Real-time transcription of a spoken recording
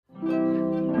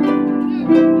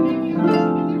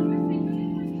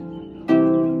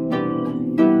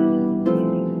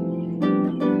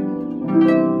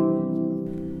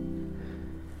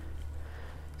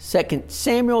2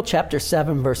 Samuel chapter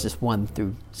 7, verses 1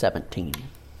 through 17.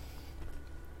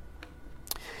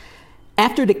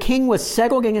 After the king was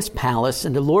settled in his palace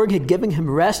and the Lord had given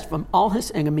him rest from all his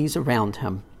enemies around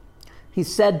him, he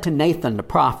said to Nathan the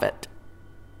prophet,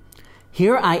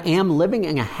 "Here I am living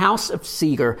in a house of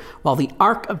cedar while the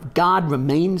ark of God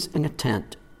remains in a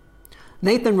tent."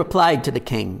 Nathan replied to the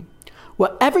king,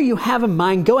 "Whatever you have in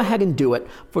mind, go ahead and do it,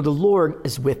 for the Lord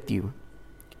is with you."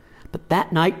 But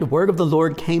that night the word of the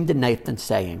Lord came to Nathan,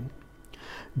 saying,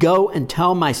 "Go and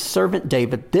tell my servant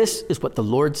David, this is what the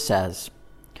Lord says.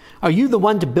 Are you the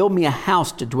one to build me a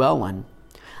house to dwell in?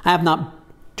 I have not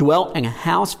dwelt in a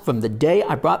house from the day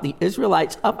I brought the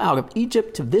Israelites up out of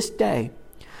Egypt to this day.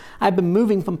 I've been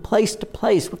moving from place to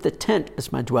place with the tent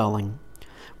as my dwelling.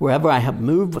 Wherever I have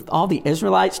moved with all the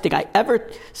Israelites, did I ever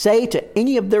say to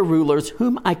any of their rulers,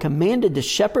 whom I commanded to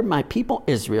shepherd my people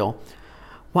Israel,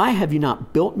 'Why have you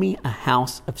not built me a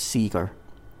house of cedar?'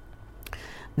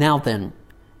 Now then,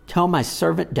 tell my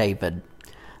servant David,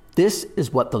 this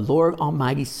is what the Lord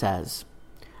Almighty says.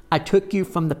 I took you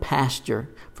from the pasture,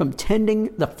 from tending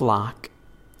the flock,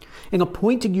 and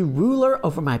appointed you ruler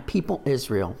over my people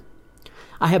Israel.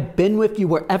 I have been with you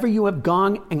wherever you have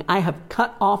gone, and I have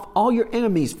cut off all your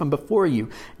enemies from before you.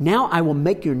 Now I will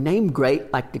make your name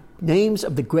great like the names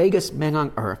of the greatest men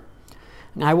on earth.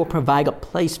 And I will provide a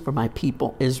place for my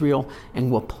people Israel, and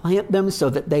will plant them so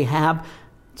that they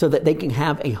can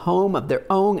have a home of their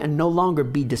own and no longer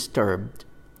be disturbed.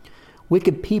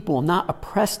 Wicked people will not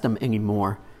oppress them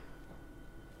anymore,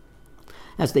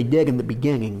 as they did in the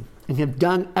beginning, and have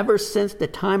done ever since the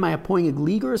time I appointed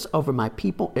leaders over my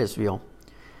people Israel.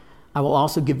 I will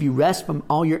also give you rest from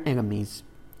all your enemies.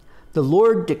 The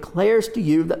Lord declares to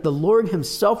you that the Lord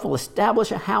himself will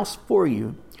establish a house for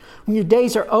you. When your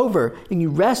days are over and you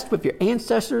rest with your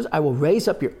ancestors, I will raise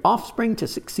up your offspring to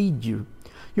succeed you,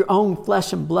 your own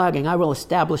flesh and blood, and I will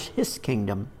establish his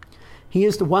kingdom. He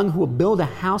is the one who will build a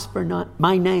house for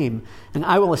my name, and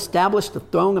I will establish the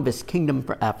throne of his kingdom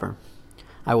forever.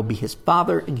 I will be his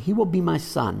father, and he will be my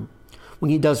son. When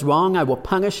he does wrong, I will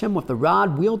punish him with the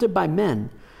rod wielded by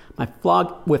men,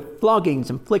 with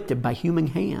floggings inflicted by human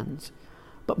hands.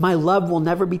 But my love will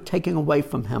never be taken away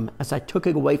from him, as I took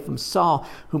it away from Saul,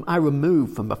 whom I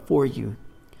removed from before you.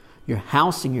 Your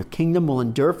house and your kingdom will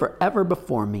endure forever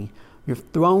before me. Your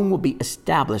throne will be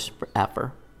established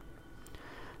forever."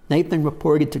 Nathan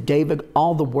reported to David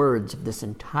all the words of this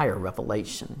entire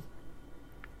revelation.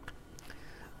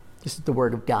 This is the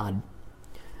word of God.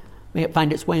 May it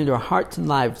find its way into our hearts and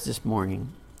lives this morning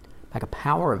by the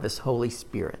power of his Holy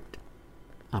Spirit.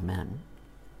 Amen.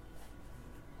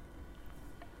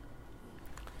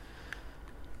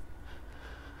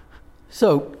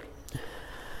 So,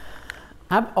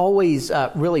 I've always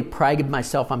really prided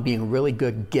myself on being a really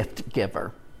good gift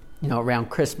giver. You know, around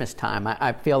Christmas time,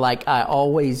 I feel like I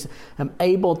always am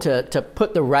able to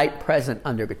put the right present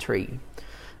under the tree.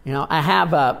 You know, I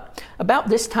have, about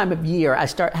this time of year, I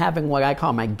start having what I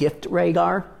call my gift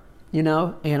radar, you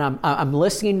know, and I'm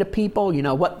listening to people, you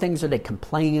know, what things are they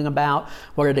complaining about?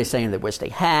 What are they saying they wish they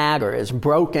had or is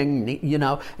broken, you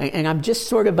know, and I'm just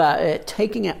sort of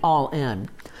taking it all in.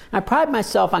 I pride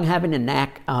myself on having a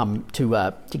knack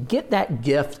to get that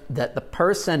gift that the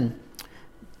person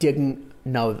didn't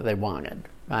know that they wanted,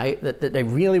 right? That they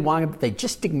really wanted, but they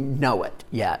just didn't know it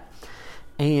yet.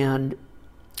 And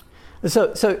so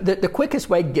the quickest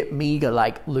way to get me to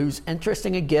like lose interest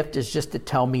in a gift is just to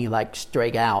tell me like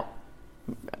straight out,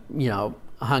 you know,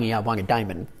 honey, I want a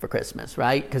diamond for Christmas,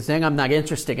 right? Because then I'm not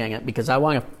interested in it because I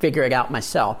want to figure it out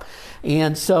myself.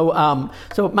 And so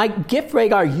my gift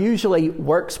radar usually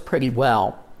works pretty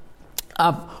well.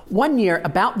 One year,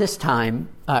 about this time,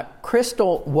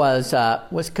 Crystal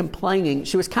was complaining.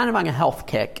 She was kind of on a health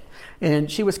kick,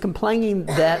 and she was complaining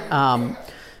that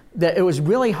that it was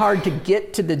really hard to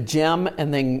get to the gym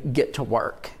and then get to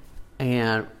work,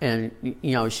 and you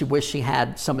know, she wished she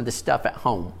had some of the stuff at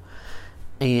home.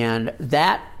 And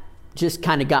that just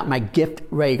kind of got my gift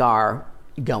radar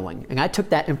going. And I took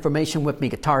that information with me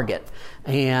to Target,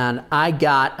 and I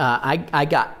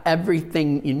got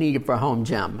everything you needed for a home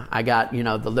gym. I got, you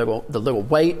know, the little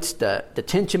weights, the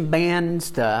tension bands,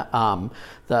 that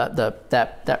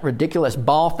ridiculous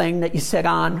ball thing that you sit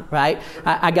on, right?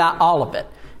 I got all of it,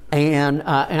 and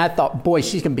I thought, boy,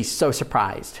 she's gonna be so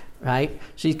surprised, right?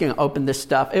 She's gonna open this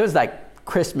stuff. It was like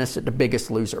Christmas at the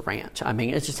Biggest Loser Ranch. I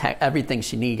mean, it just had everything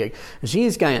she needed.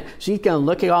 She's gonna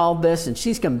look at all this, and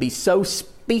she's gonna be so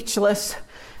speechless.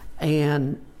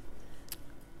 And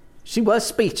she was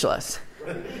speechless.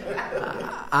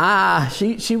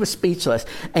 She was speechless.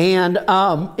 And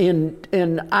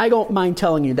I don't mind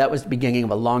telling you that was the beginning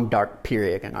of a long, dark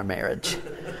period in our marriage.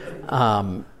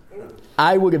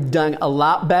 I would have done a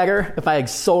lot better if I had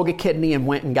sold a kidney and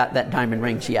went and got that diamond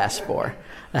ring she asked for.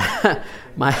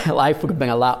 My life would have been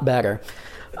a lot better.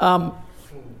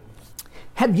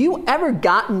 Have you ever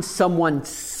gotten someone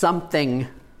something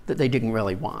that they didn't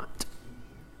really want?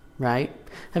 Right?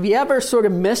 Have you ever sort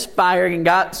of misfired and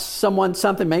got someone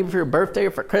something, maybe for your birthday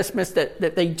or for Christmas, that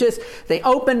they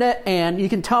opened it and you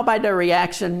can tell by their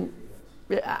reaction,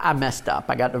 I messed up,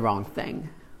 I got the wrong thing,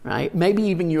 right? Maybe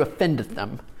even you offended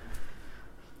them.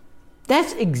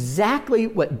 That's exactly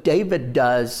what David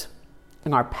does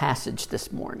in our passage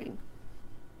this morning.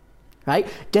 Right?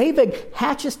 David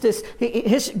hatches this,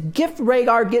 his gift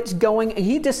radar gets going, and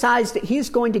he decides that he's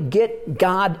going to get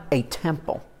God a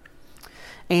temple.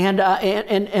 And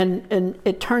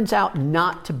it turns out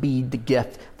not to be the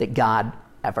gift that God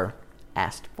ever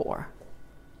asked for.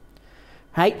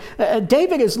 Right?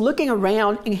 David is looking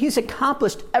around and he's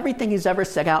accomplished everything he's ever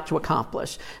set out to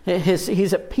accomplish.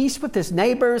 He's at peace with his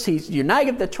neighbors. He's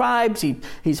united the tribes.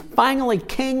 He's finally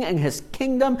king in his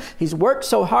kingdom. He's worked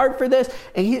so hard for this.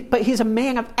 But he's a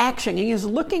man of action. And he's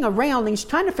looking around and he's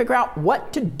trying to figure out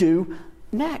what to do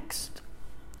next.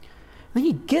 Then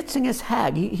he gets in his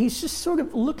head. He's just sort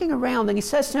of looking around and he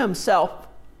says to himself,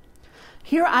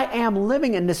 here I am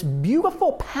living in this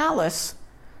beautiful palace.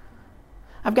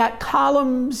 I've got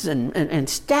columns and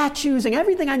statues and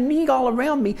everything I need all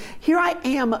around me. Here I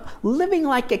am living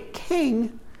like a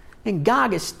king, and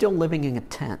God is still living in a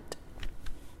tent.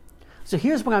 So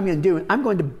here's what I'm going to do. I'm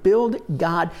going to build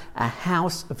God a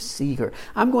house of cedar.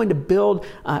 I'm going to build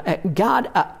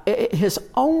his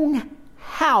own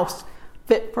house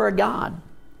fit for a God.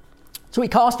 So he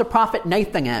calls the prophet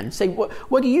Nathan in and say,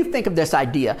 what do you think of this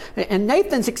idea? And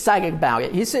Nathan's excited about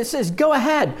it. He says, go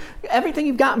ahead. Everything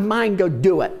you've got in mind, go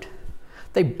do it.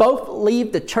 They both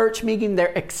leave the church meeting. They're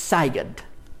excited.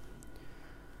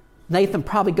 Nathan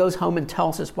probably goes home and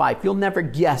tells his wife, you'll never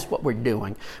guess what we're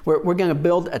doing. We're going to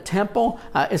build a temple.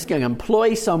 It's going to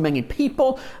employ so many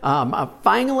people.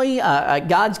 Finally,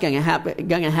 God's going to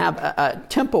have a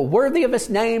temple worthy of his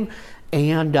name.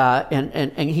 And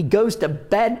he goes to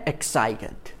bed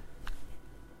excited.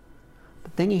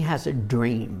 But then he has a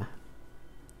dream.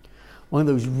 One of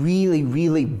those really,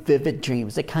 really vivid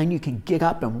dreams, the kind you can get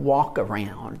up and walk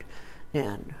around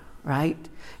in, right?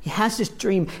 He has this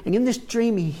dream, and in this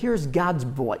dream he hears God's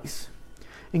voice.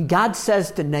 And God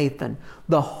says to Nathan,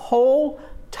 the whole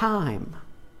time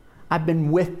I've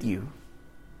been with you,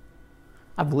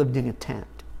 I've lived in a tent.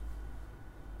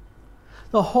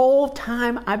 The whole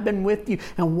time I've been with you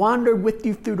and wandered with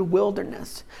you through the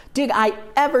wilderness. Did I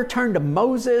ever turn to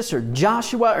Moses or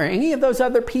Joshua or any of those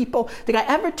other people? Did I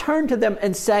ever turn to them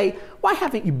and say, why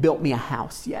haven't you built me a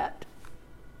house yet?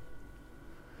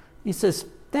 He says,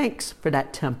 thanks for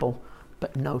that temple,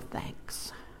 but no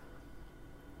thanks.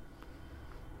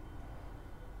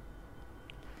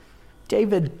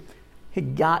 David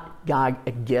had got God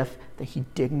a gift that he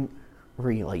didn't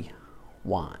really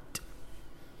want.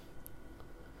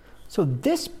 So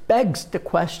this begs the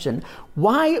question,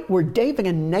 why were David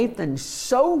and Nathan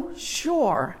so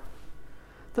sure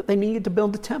that they needed to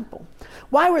build a temple?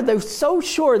 Why were they so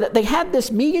sure that they had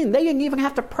this meeting? They didn't even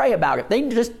have to pray about it.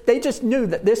 They just knew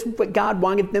that this was what God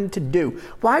wanted them to do.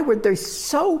 Why were they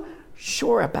so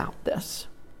sure about this?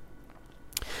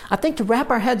 I think to wrap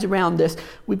our heads around this,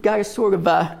 we've got to sort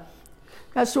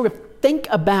of think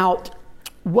about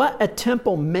what a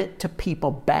temple meant to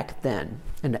people back then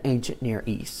in the ancient Near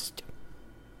East.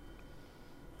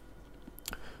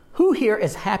 Who here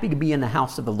is happy to be in the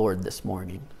house of the Lord this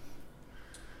morning?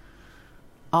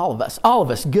 All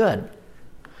of us, good.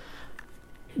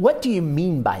 What do you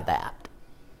mean by that?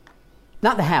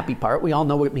 Not the happy part, we all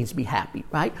know what it means to be happy,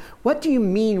 right? What do you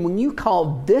mean when you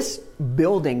call this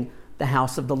building the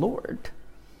house of the Lord?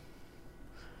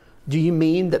 Do you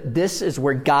mean that this is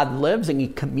where God lives and he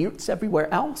commutes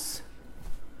everywhere else?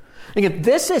 And if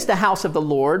this is the house of the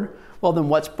Lord, well then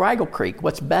what's Bridal Creek?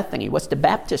 What's Bethany? What's the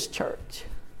Baptist church?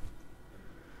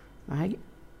 Right?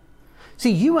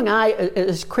 See, you and I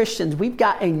as Christians, we've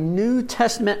got a New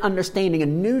Testament understanding, a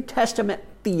New Testament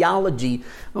theology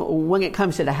when it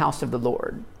comes to the house of the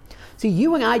Lord. See,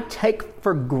 you and I take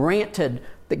for granted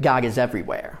that God is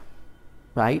everywhere.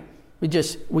 Right?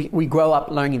 We grow up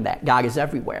learning that God is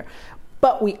everywhere.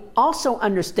 But we also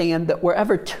understand that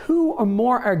wherever two or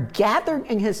more are gathered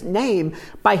in his name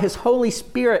by his Holy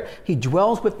Spirit, he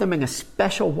dwells with them in a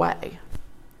special way.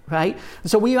 Right?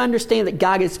 So we understand that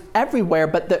God is everywhere,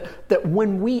 but that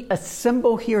when we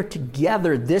assemble here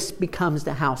together, this becomes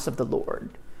the house of the Lord.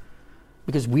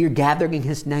 Because we are gathered in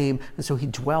his name, and so he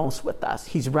dwells with us.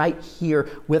 He's right here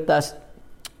with us.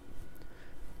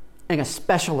 in a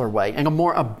specialer way, in a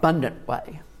more abundant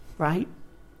way, right?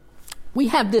 We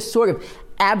have this sort of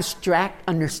abstract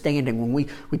understanding when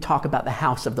we talk about the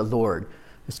house of the Lord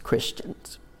as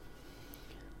Christians.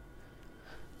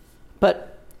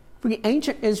 But for the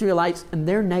ancient Israelites and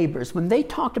their neighbors, when they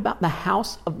talked about the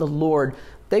house of the Lord,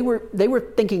 they were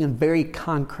thinking in very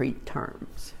concrete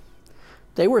terms.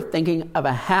 They were thinking of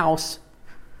a house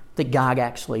that God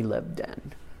actually lived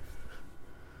in.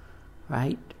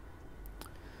 Right?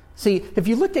 See, if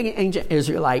you looked at an ancient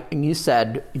Israelite and you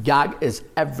said, God is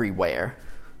everywhere,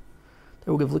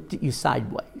 they would have looked at you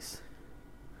sideways.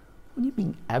 What do you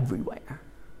mean everywhere?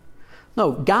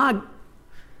 No, God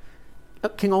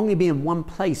can only be in one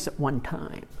place at one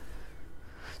time.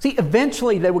 See,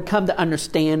 eventually they would come to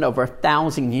understand over a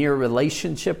 1,000-year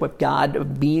relationship with God,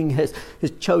 of being his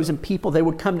chosen people. They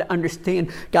would come to understand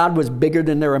God was bigger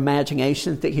than their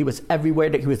imaginations, that he was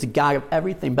everywhere, that he was the God of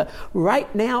everything. But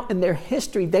right now in their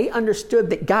history, they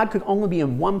understood that God could only be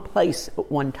in one place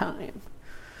at one time.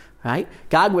 Right?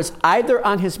 God was either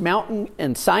on his mountain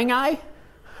in Sinai,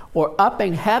 or up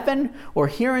in heaven, or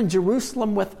here in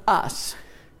Jerusalem with us.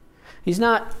 He's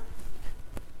not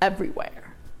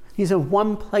everywhere. He's in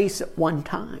one place at one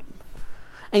time.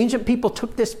 Ancient people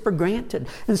took this for granted.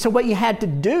 And so what you had to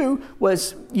do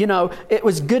was, it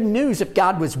was good news if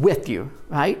God was with you,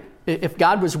 right? If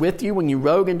God was with you when you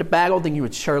rode into battle, then you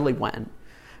would surely win,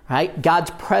 right? God's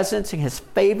presence and his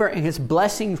favor and his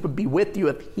blessings would be with you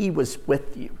if he was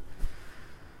with you.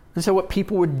 And so what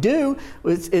people would do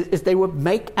is they would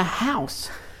make a house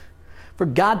for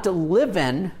God to live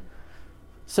in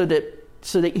so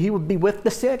that he would be with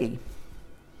the city.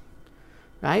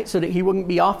 Right? So that he wouldn't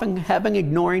be off in heaven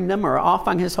ignoring them, or off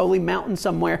on his holy mountain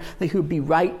somewhere, that he would be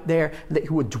right there, that he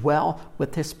would dwell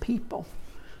with his people.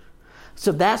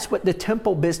 So that's what the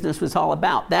temple business was all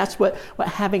about. That's what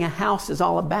having a house is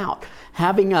all about.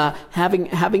 Having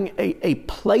a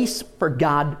place for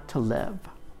God to live.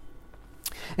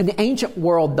 In the ancient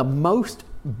world, the most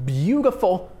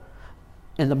beautiful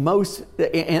and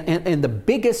the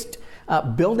biggest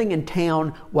building in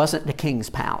town wasn't the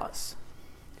king's palace.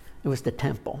 It was the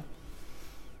temple.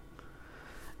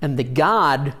 And the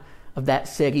god of that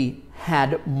city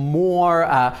had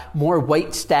more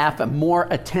wait staff and more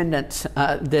attendants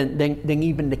than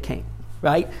even the king,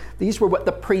 right? These were what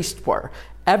the priests were.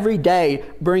 Every day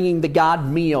bringing the god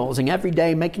meals, and every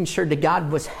day making sure the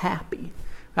god was happy,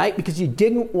 right? Because you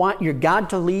didn't want your God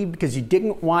to leave, because you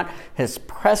didn't want his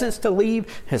presence to leave,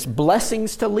 his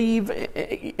blessings to leave,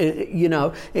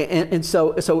 And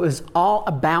so it was all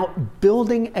about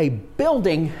building a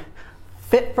building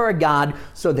fit for a God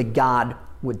so the God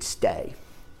would stay.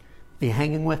 Are you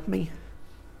hanging with me?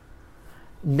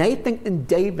 Nathan and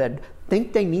David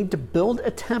think they need to build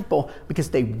a temple because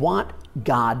they want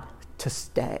God to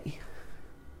stay.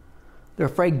 They're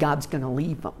afraid God's going to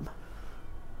leave them.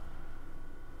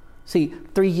 See,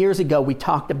 3 years ago, we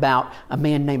talked about a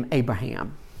man named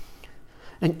Abraham.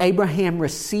 And Abraham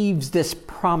receives this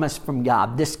promise from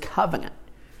God, this covenant.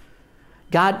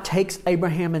 God takes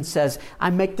Abraham and says, I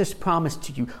make this promise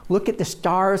to you. Look at the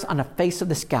stars on the face of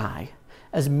the sky.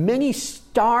 As many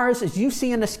stars as you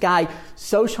see in the sky,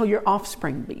 so shall your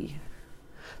offspring be.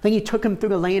 Then he took him through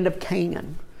the land of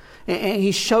Canaan. And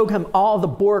he showed him all the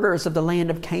borders of the land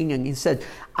of Canaan. He said,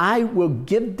 I will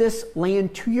give this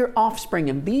land to your offspring,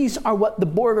 and these are what the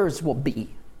borders will be.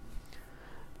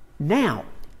 Now,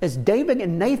 as David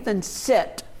and Nathan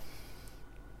sit,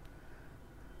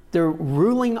 they're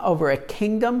ruling over a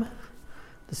kingdom.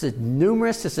 This is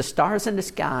numerous as the stars in the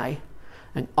sky,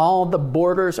 and all the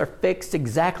borders are fixed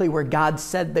exactly where God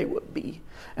said they would be.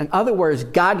 In other words,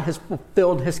 God has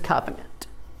fulfilled his covenant.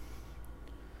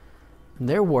 And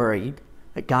they're worried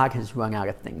that God has run out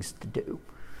of things to do.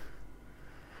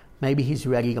 Maybe he's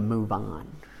ready to move on.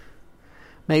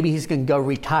 Maybe he's going to go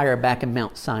retire back in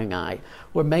Mount Sinai.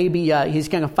 Or maybe he's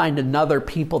going to find another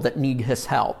people that need his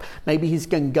help. Maybe he's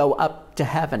going to go up to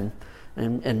heaven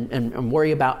and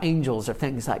worry about angels or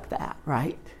things like that,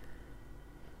 right?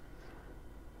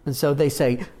 And so they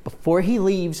say, before he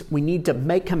leaves, we need to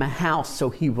make him a house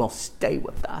so he will stay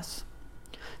with us.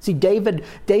 See, David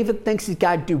thinks he's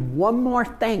got to do one more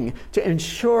thing to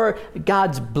ensure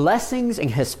God's blessings and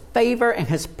his favor and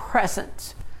his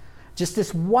presence. Just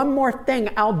this one more thing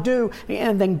I'll do,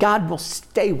 and then God will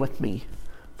stay with me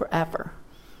forever.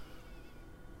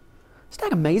 Isn't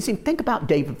that amazing? Think about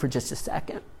David for just a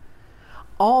second.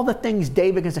 All the things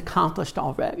David has accomplished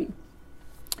already.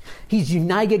 He's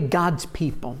united God's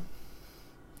people.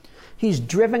 He's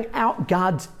driven out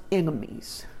God's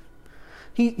enemies.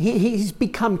 He's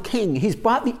become king. He's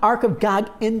brought the ark of God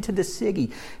into the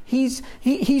city. He's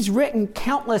written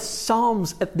countless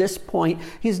psalms at this point.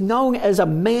 He's known as a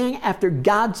man after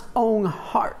God's own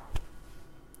heart.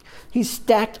 He's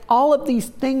stacked all of these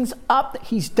things up that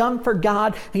he's done for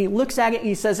God, and he looks at it and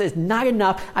he says, it's not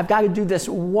enough. I've got to do this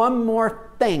one more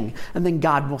thing, and then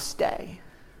God will stay.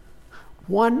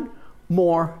 One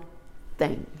more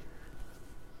thing.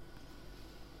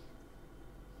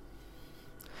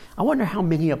 I wonder how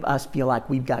many of us feel like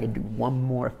we've got to do one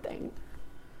more thing.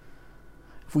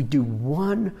 If we do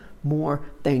one more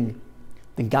thing,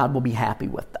 then God will be happy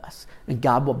with us, and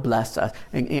God will bless us,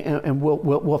 and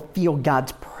we'll feel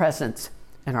God's presence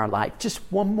in our life. Just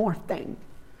one more thing,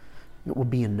 it will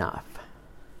be enough.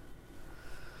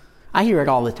 I hear it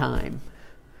all the time.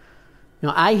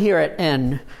 I hear it,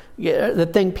 and the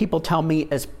thing people tell me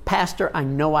is, Pastor, I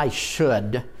know I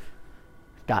should, ...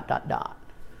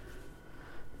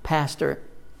 Pastor,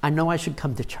 I know I should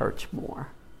come to church more.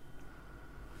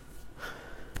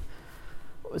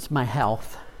 It's my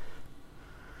health.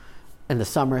 In the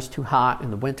summer it's too hot, in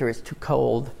the winter it's too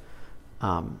cold.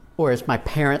 Or it's my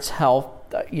parents' health.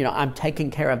 I'm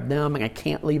taking care of them and I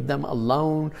can't leave them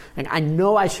alone. And I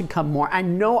know I should come more. I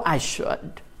know I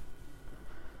should.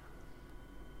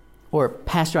 Or,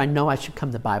 Pastor, I know I should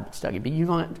come to Bible study. But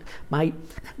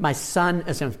my son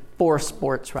is in 4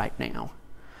 sports right now.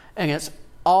 And it's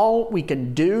all we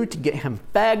can do to get him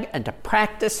fed and to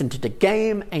practice and to the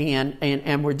game,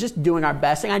 and we're just doing our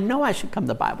best. And I know I should come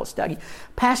to Bible study.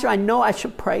 Pastor, I know I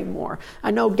should pray more.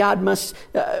 I know God must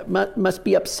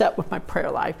be upset with my prayer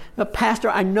life. But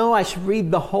Pastor, I know I should read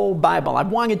the whole Bible.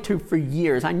 I've wanted to for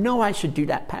years. I know I should do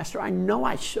that, Pastor. I know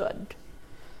I should.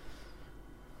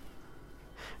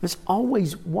 There's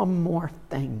always one more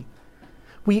thing.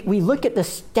 We look at the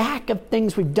stack of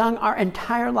things we've done our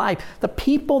entire life, the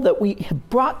people that we have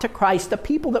brought to Christ, the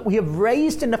people that we have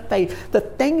raised in the faith, the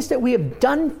things that we have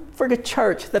done for the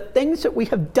church, the things that we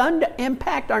have done to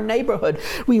impact our neighborhood.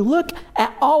 We look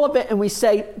at all of it and we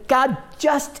say, God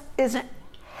just isn't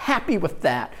happy with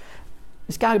that.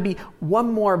 There's got to be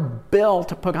one more bill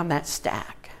to put on that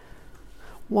stack.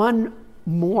 One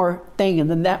more thing, and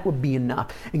then that would be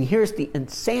enough. And here's the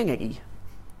insanity.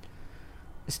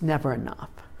 It's never enough,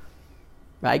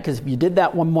 right? Because if you did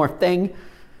that one more thing,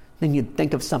 then you'd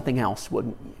think of something else,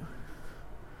 wouldn't you?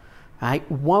 Right?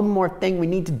 One more thing we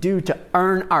need to do to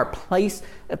earn our place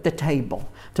at the table,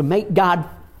 to make God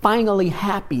finally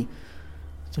happy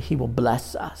so he will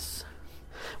bless us.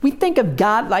 We think of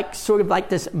God like sort of like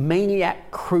this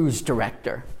maniac cruise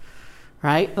director,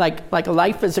 right? Like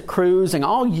life is a cruise, and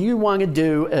all you want to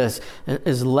do is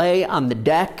lay on the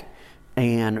deck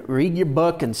and read your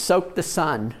book and soak the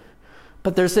sun.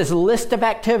 But there's this list of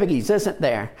activities, isn't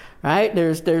there? Right?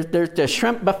 There's the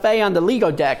shrimp buffet on the Lido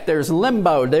deck. There's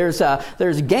limbo.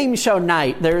 There's game show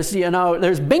night. There's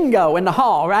bingo in the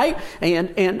hall, right?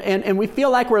 And we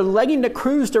feel like we're letting the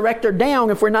cruise director down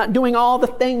if we're not doing all the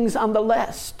things on the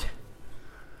list.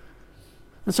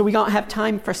 And so we don't have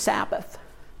time for Sabbath.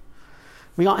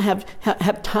 We don't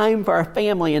have time for our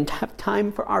family and have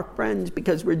time for our friends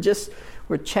because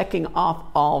we're checking off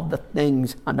all the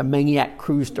things on the maniac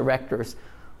cruise director's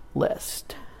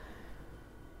list.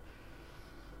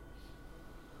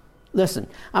 Listen,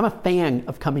 I'm a fan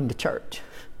of coming to church,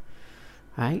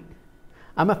 right?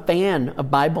 I'm a fan of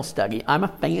Bible study. I'm a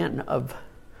fan of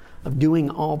doing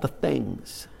all the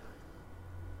things.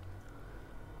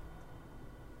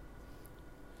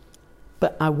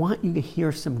 But I want you to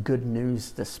hear some good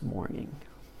news this morning.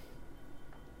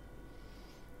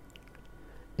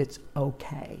 It's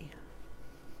okay.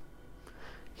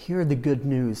 Hear the good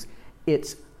news.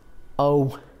 It's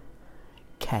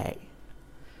okay.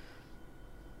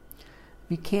 If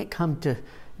you can't come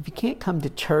to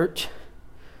church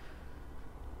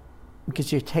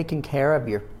because you're taking care of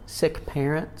your sick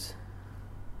parents,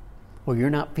 or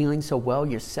you're not feeling so well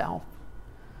yourself,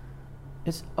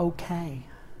 it's okay.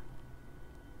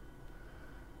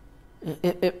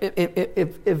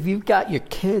 If you've got your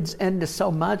kids into so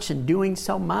much and doing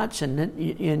so much,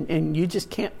 and you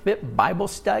just can't fit Bible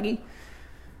study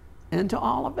into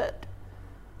all of it,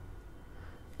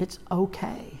 it's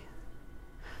okay.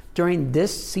 During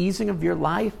this season of your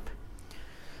life,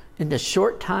 in the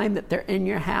short time that they're in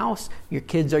your house, your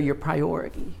kids are your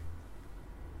priority.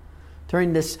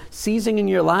 During this season in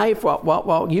your life,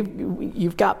 while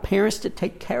you've got parents to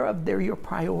take care of, they're your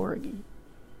priority.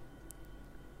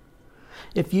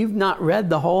 If you've not read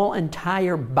the whole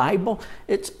entire Bible,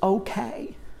 it's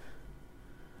okay.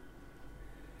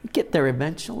 You get there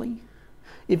eventually.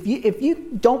 If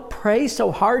you don't pray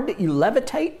so hard that you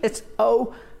levitate, it's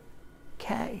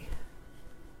okay.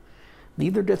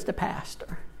 Neither does the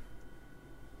pastor.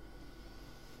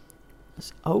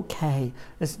 It's okay.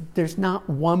 There's not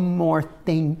one more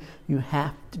thing you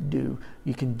have to do.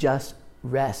 You can just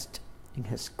rest in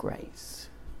His grace.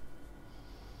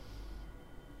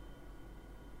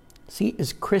 See,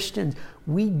 as Christians,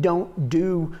 we don't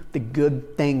do the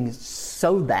good things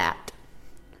so that.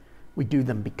 We do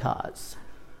them because.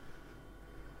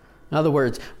 In other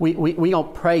words, we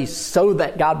don't pray so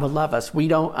that God will love us. We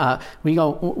don't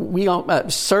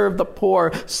serve the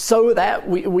poor so that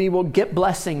we will get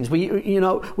blessings. We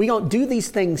don't do these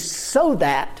things so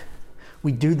that.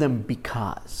 We do them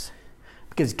because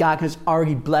God has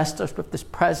already blessed us with His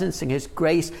presence and His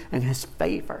grace and His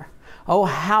favor. Oh,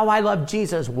 how I love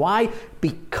Jesus. Why?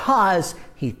 Because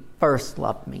He first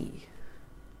loved me.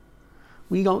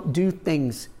 We don't do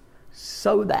things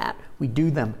so that. We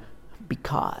do them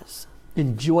because.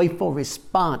 In joyful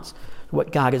response to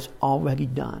what God has already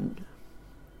done.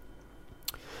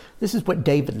 This is what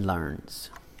David learns.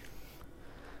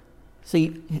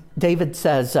 See, David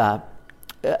says,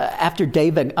 after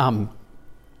David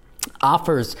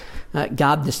offers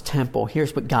God this temple,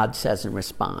 here's what God says in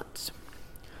response.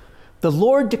 The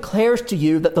Lord declares to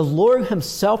you that the Lord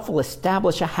Himself will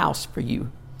establish a house for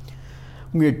you.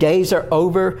 When your days are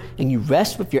over and you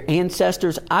rest with your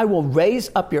ancestors, I will raise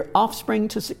up your offspring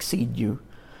to succeed you,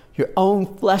 your own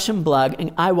flesh and blood,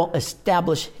 and I will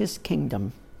establish His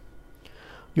kingdom.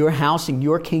 Your house and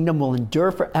your kingdom will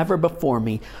endure forever before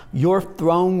me. Your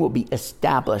throne will be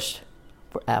established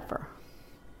forever.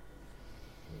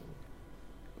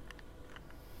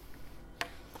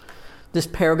 This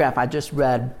paragraph I just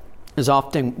read is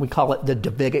often, we call it the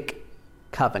Davidic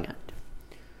covenant.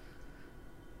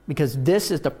 Because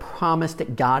this is the promise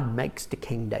that God makes to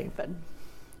King David.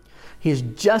 He has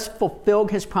just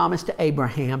fulfilled His promise to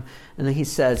Abraham, and then He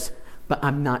says, but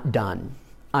I'm not done.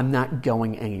 I'm not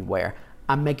going anywhere.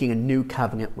 I'm making a new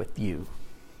covenant with you.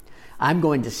 I'm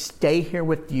going to stay here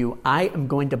with you. I am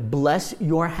going to bless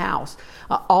your house.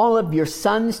 All of your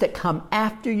sons that come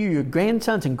after you, your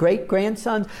grandsons and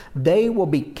great-grandsons, they will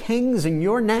be kings in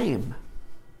your name.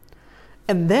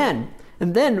 And then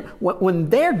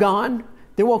when they're gone,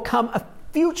 there will come a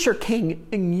future king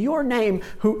in your name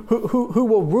who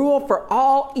will rule for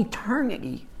all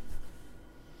eternity.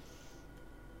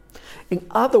 In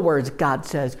other words, God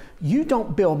says, you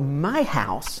don't build my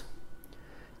house,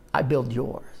 I build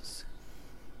yours.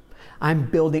 I'm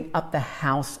building up the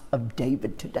house of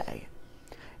David today.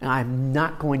 And I'm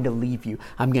not going to leave you.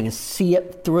 I'm going to see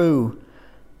it through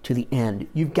to the end.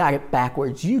 You've got it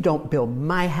backwards. You don't build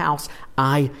my house,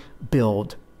 I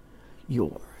build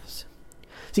yours.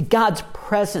 See, God's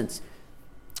presence,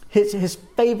 His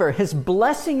favor, His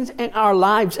blessings in our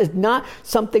lives is not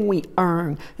something we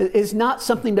earn. It is not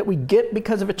something that we get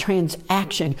because of a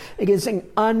transaction. It is an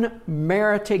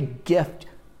unmerited gift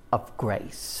of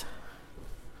grace.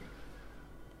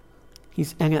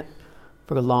 He's in it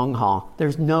for the long haul.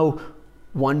 There's no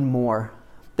one more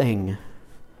thing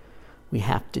we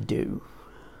have to do.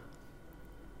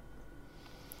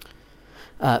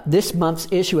 This month's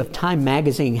issue of Time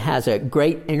Magazine has a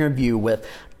great interview with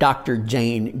Dr.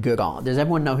 Jane Goodall. Does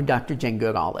everyone know who Dr. Jane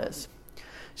Goodall is?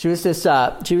 She was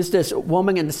this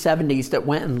woman in the 70s that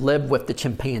went and lived with the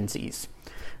chimpanzees,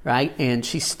 right? And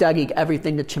she studied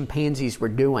everything the chimpanzees were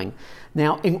doing.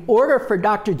 Now, in order for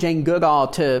Dr. Jane Goodall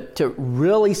to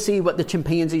really see what the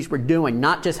chimpanzees were doing,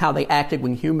 not just how they acted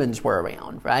when humans were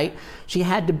around, right? She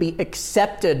had to be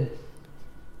accepted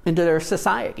into their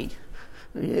society.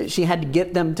 She had to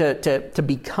get them to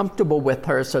be comfortable with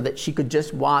her so that she could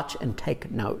just watch and take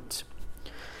notes.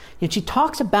 And she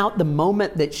talks about the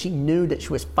moment that she knew that she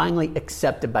was finally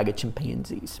accepted by the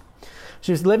chimpanzees.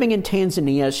 She was living in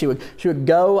Tanzania. She would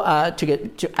go out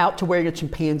to where the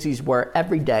chimpanzees were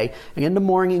every day. And in the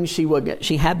morning, she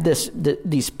had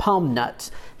these palm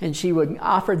nuts, and she would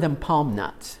offer them palm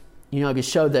nuts, to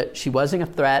show that she wasn't a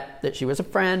threat, that she was a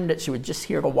friend, that she was just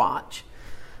here to watch.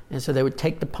 And so they would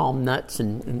take the palm nuts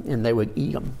and they would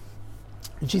eat them.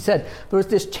 And she said there was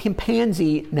this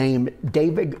chimpanzee named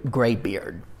David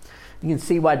Graybeard. You can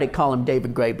see why they call him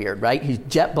David Graybeard, right? He's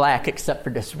jet black except for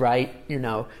this right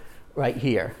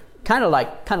here. Kind of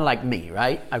like me,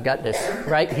 right? I've got this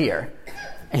right here.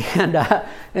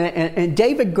 And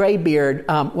David Graybeard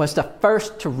was the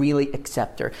first to really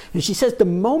accept her. And she says the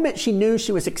moment she knew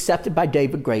she was accepted by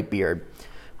David Graybeard,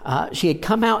 she had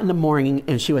come out in the morning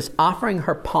and she was offering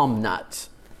her palm nuts.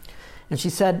 And she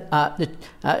said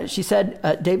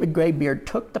David Graybeard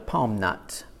took the palm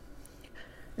nuts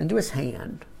into his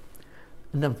hand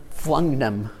and then flung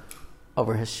them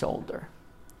over his shoulder.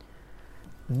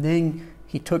 And then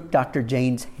he took Dr.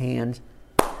 Jane's hand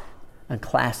and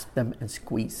clasped them and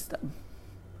squeezed them.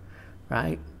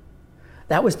 Right?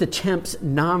 That was the chimp's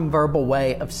nonverbal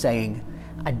way of saying,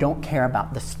 I don't care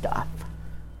about the stuff.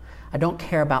 I don't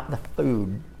care about the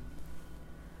food.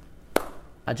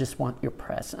 I just want your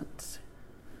presence.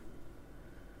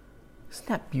 Isn't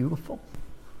that beautiful?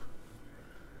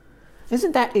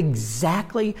 Isn't that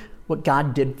exactly what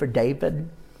God did for David?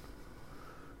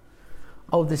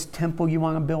 Oh, this temple you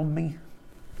want to build me?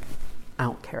 I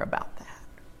don't care about that.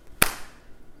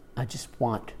 I just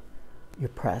want your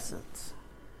presence.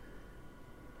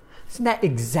 Isn't that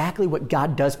exactly what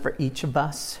God does for each of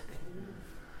us?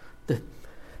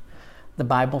 The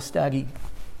Bible study.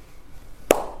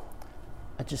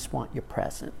 I just want your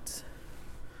presence.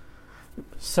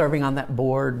 Serving on that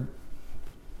board.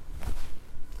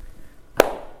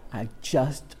 I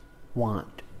just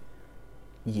want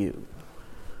you.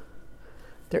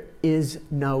 There is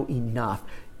no enough.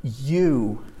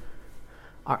 You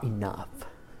are enough.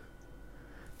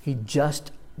 He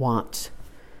just wants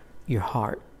your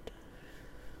heart.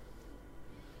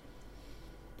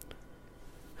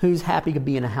 Who's happy to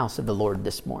be in the house of the Lord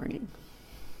this morning?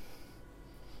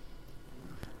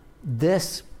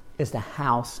 This is the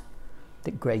house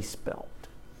that Grace built.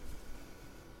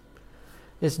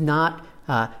 It's not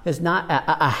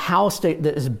a house that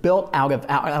is built out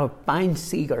of fine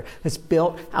cedar. It's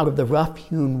built out of the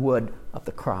rough-hewn wood of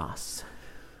the cross.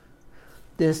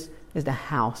 This is the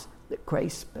house that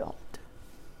Grace built.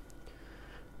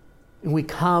 And we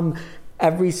come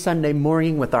every Sunday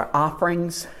morning with our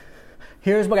offerings.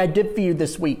 Here's what I did for you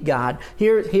this week, God.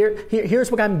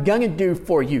 Here's what I'm going to do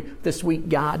for you this week,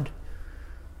 God.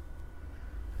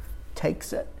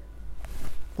 Takes it,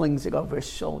 flings it over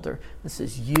his shoulder, and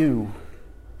says, you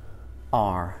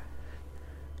are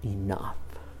enough.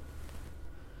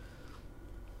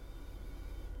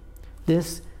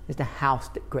 This is the house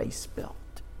that Grace built.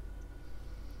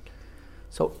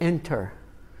 So enter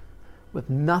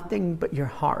with nothing but your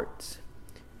hearts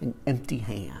and empty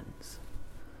hands,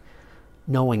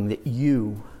 knowing that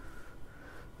you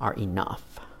are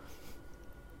enough.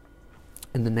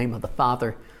 In the name of the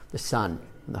Father, the Son,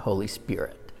 and the Holy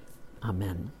Spirit.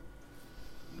 Amen.